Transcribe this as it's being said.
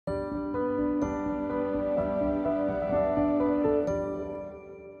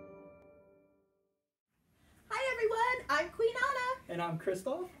And I'm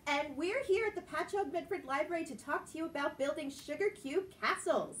Kristoff. And we're here at the Patchogue-Medford Library to talk to you about building sugar cube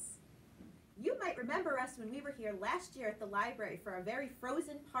castles. You might remember us when we were here last year at the library for a very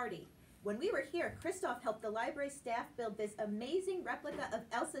frozen party. When we were here, Kristoff helped the library staff build this amazing replica of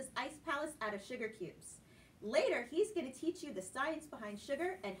Elsa's ice palace out of sugar cubes. Later, he's going to teach you the science behind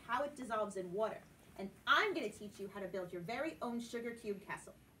sugar and how it dissolves in water. And I'm going to teach you how to build your very own sugar cube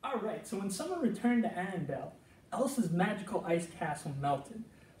castle. Alright, so when summer returned to Annabelle, Elsa's magical ice castle melted.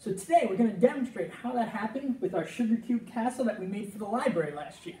 So today we're going to demonstrate how that happened with our sugar cube castle that we made for the library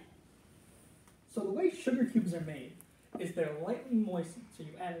last year. So the way sugar cubes are made is they're lightly moistened. So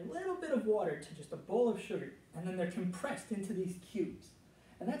you add a little bit of water to just a bowl of sugar, and then they're compressed into these cubes.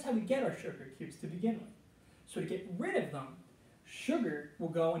 And that's how we get our sugar cubes to begin with. So to get rid of them, sugar will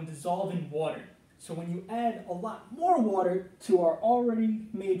go and dissolve in water. So when you add a lot more water to our already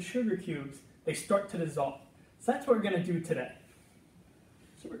made sugar cubes, they start to dissolve. So that's what we're going to do today.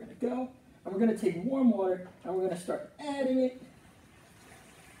 So we're going to go, and we're going to take warm water, and we're going to start adding it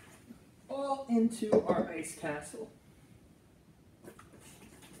all into our ice castle.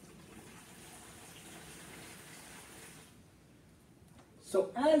 So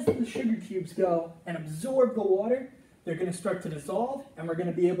as the sugar cubes go and absorb the water, they're going to start to dissolve, and we're going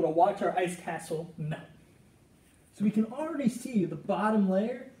to be able to watch our ice castle melt. So we can already see the bottom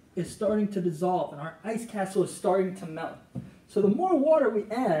layer is starting to dissolve, and our ice castle is starting to melt. So the more water we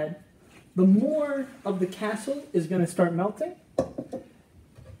add, the more of the castle is going to start melting,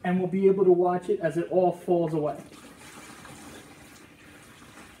 and we'll be able to watch it as it all falls away.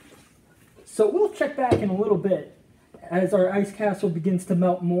 So we'll check back in a little bit as our ice castle begins to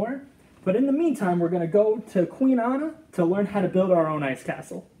melt more. But in the meantime, we're going to go to Queen Anna to learn how to build our own ice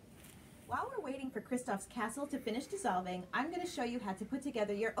castle. While we're waiting for Kristoff's castle to finish dissolving, I'm going to show you how to put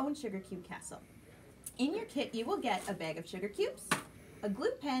together your own sugar cube castle. In your kit, you will get a bag of sugar cubes, a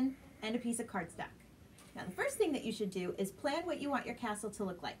glue pen, and a piece of cardstock. Now, the first thing that you should do is plan what you want your castle to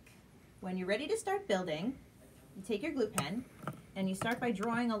look like. When you're ready to start building, you take your glue pen, and you start by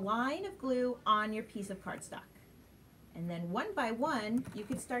drawing a line of glue on your piece of cardstock. And then one by one, you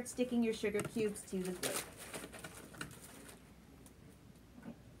can start sticking your sugar cubes to the glue.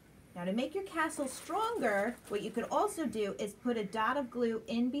 Now to make your castle stronger, what you could also do is put a dot of glue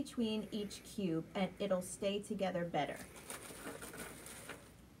in between each cube and it'll stay together better.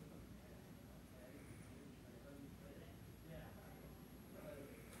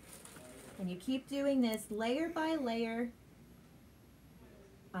 And you keep doing this layer by layer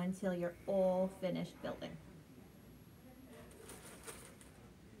until you're all finished building.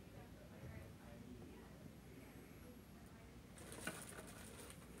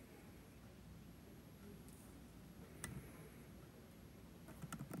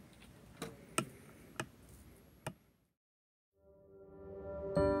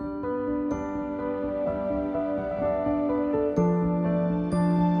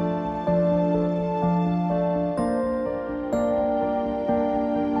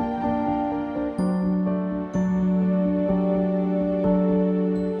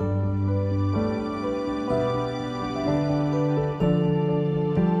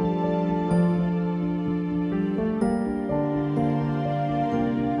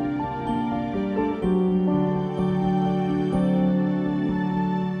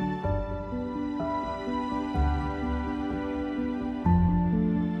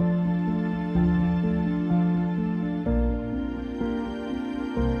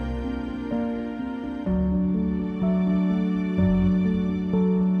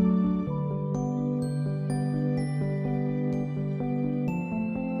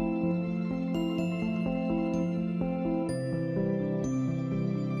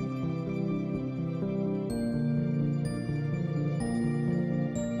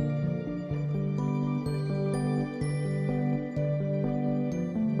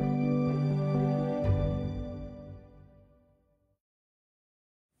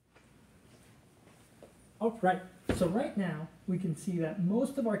 Alright, so right now we can see that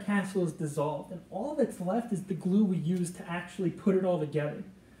most of our castle is dissolved, and all that's left is the glue we used to actually put it all together.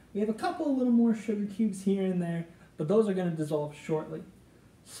 We have a couple of little more sugar cubes here and there, but those are going to dissolve shortly.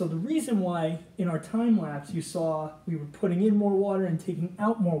 So the reason why in our time lapse you saw we were putting in more water and taking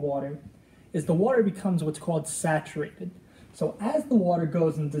out more water is the water becomes what's called saturated. So as the water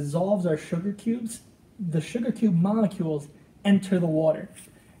goes and dissolves our sugar cubes, the sugar cube molecules enter the water.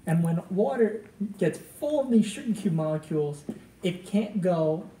 And when water gets full of these sugar cube molecules, it can't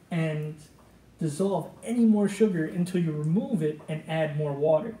go and dissolve any more sugar until you remove it and add more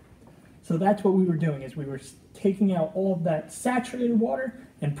water. So that's what we were doing, is we were taking out all of that saturated water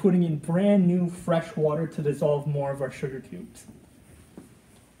and putting in brand new fresh water to dissolve more of our sugar cubes.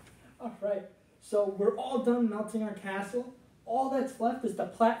 All right, so we're all done melting our castle. All that's left is the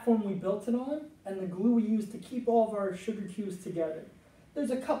platform we built it on and the glue we used to keep all of our sugar cubes together. There's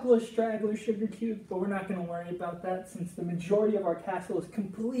a couple of straggler sugar cubes, but we're not going to worry about that since the majority of our castle is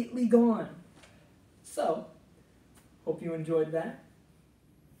completely gone. So, hope you enjoyed that.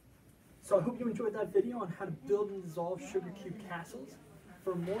 So I hope you enjoyed that video on how to build and dissolve sugar cube castles.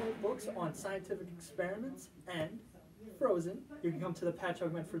 For more books on scientific experiments and Frozen, you can come to the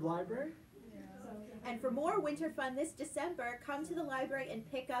Patchogue-Medford Library. And for more winter fun this December, come to the library and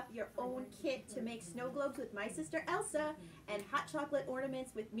pick up your own kit to make snow globes with my sister Elsa and hot chocolate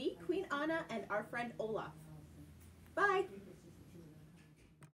ornaments with me, Queen Anna, and our friend Olaf. Bye!